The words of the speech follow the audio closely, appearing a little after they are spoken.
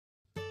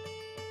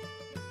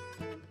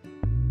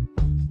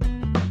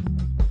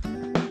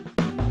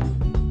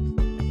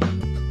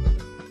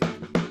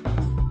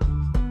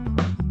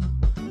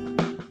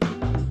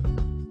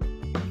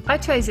I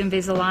chose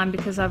Invisalign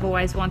because I've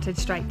always wanted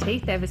straight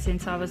teeth. Ever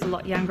since I was a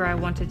lot younger, I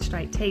wanted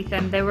straight teeth,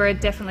 and there were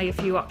definitely a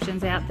few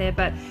options out there,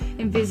 but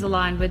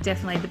Invisalign were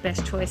definitely the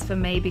best choice for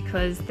me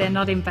because they're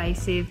not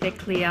invasive, they're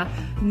clear,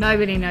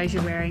 nobody knows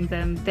you're wearing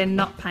them, they're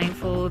not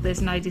painful,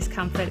 there's no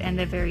discomfort, and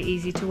they're very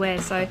easy to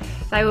wear, so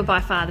they were by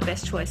far the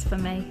best choice for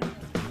me.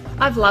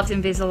 I've loved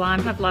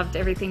Invisalign, I've loved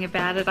everything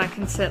about it. I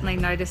can certainly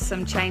notice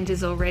some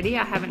changes already.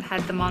 I haven't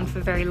had them on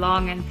for very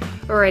long, and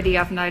already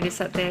I've noticed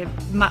that they're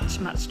much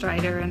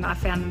straighter, and I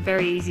found them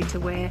very easy to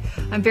wear.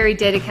 I'm very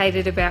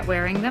dedicated about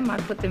wearing them. I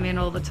put them in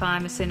all the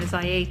time as soon as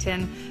I eat,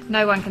 and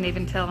no one can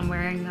even tell I'm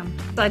wearing them.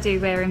 I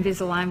do wear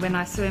Invisalign when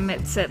I swim.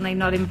 It's certainly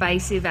not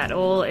invasive at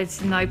all.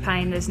 It's no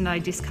pain, there's no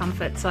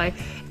discomfort, so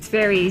it's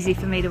very easy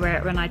for me to wear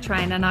it when I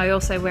train, and I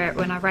also wear it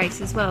when I race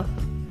as well.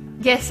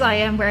 Yes, I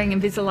am wearing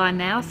Invisalign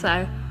now,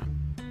 so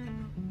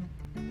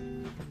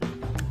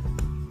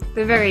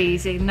they're very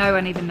easy, no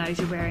one even knows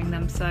you're wearing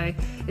them, so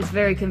it's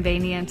very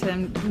convenient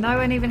and no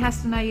one even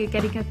has to know you're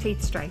getting your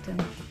teeth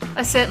straightened.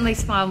 I certainly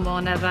smile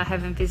more now that I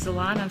have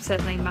Invisalign. I'm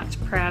certainly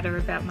much prouder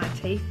about my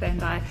teeth,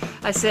 and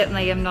I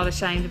certainly am not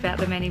ashamed about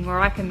them anymore.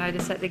 I can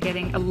notice that they're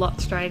getting a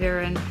lot straighter,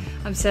 and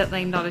I'm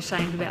certainly not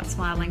ashamed about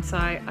smiling, so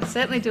I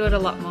certainly do it a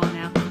lot more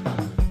now.